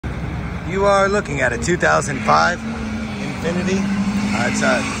You are looking at a 2005 Infinity. It's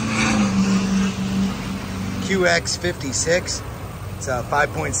a QX56. It's a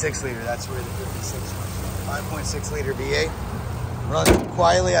 5.6 liter. That's where the 56 was. 5.6 liter V8. Runs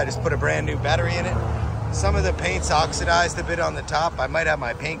quietly. I just put a brand new battery in it. Some of the paint's oxidized a bit on the top. I might have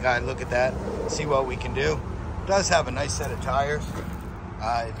my paint guy look at that, see what we can do. It does have a nice set of tires.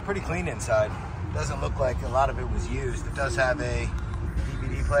 It's pretty clean inside. Doesn't look like a lot of it was used. It does have a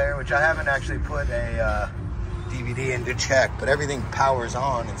DVD player, which I haven't actually put a DVD in to check, but everything powers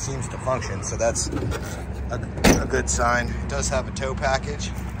on and seems to function, so that's a good sign. It does have a tow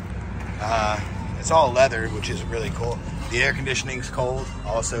package. It's all leather, which is really cool. The air conditioning's cold,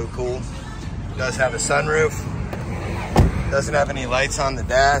 also cool. It does have a sunroof. Doesn't have any lights on the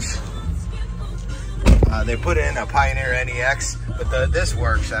dash. They put in a Pioneer NEX, but this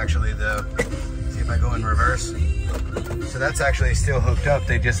works actually. See if I go in reverse. So that's actually still hooked up.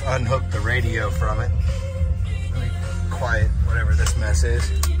 They just unhooked the radio from it. Let me quiet whatever this mess is.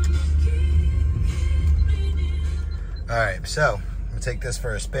 All right, so I'm gonna take this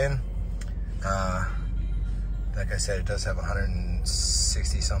for a spin. Like I said, it does have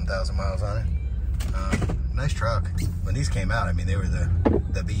 160-some thousand miles on it. Nice truck. When these came out, I mean, they were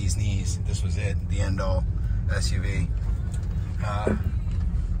the bee's knees. This was it, the end-all SUV.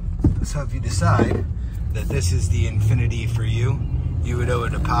 So if you decide that this is the Infinity for you, you would owe a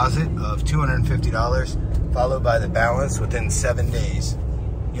deposit of $250, followed by the balance within 7 days.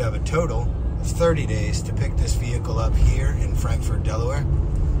 You have a total of 30 days to pick this vehicle up here in Frankfort, Delaware.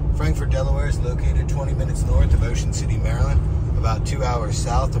 Frankfort, Delaware is located 20 minutes north of Ocean City, Maryland, about 2 hours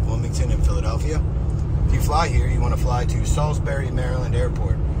south of Wilmington and Philadelphia. If you fly here, you want to fly to Salisbury, Maryland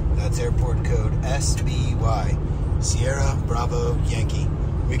Airport. That's airport code SBY, Sierra Bravo Yankee.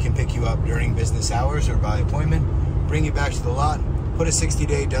 We can pick you up during business hours or by appointment, bring you back to the lot, put a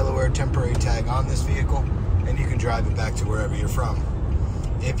 60-day Delaware temporary tag on this vehicle, and you can drive it back to wherever you're from.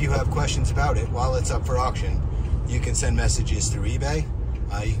 If you have questions about it while it's up for auction, you can send messages through eBay.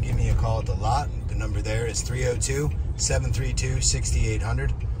 You can give me a call at the lot. The number there is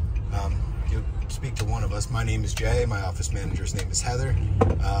 302-732-6800. You'll speak to one of us. My name is Jay. My office manager's name is Heather.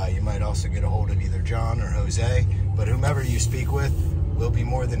 You might also get a hold of either John or Jose, but whomever you speak with, we'll be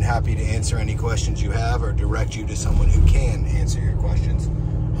more than happy to answer any questions you have or direct you to someone who can answer your questions.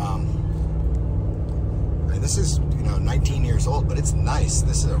 This is, 19 years old, but it's nice.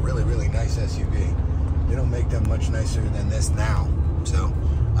 This is a really, really nice SUV. They don't make them much nicer than this now. So,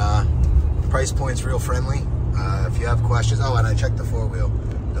 price point's real friendly. If you have questions, oh, and I checked the four-wheel.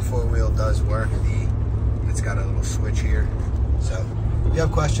 The four-wheel does work. It's got a little switch here. So, if you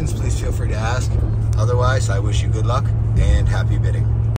have questions, please feel free to ask. Otherwise, I wish you good luck and happy bidding.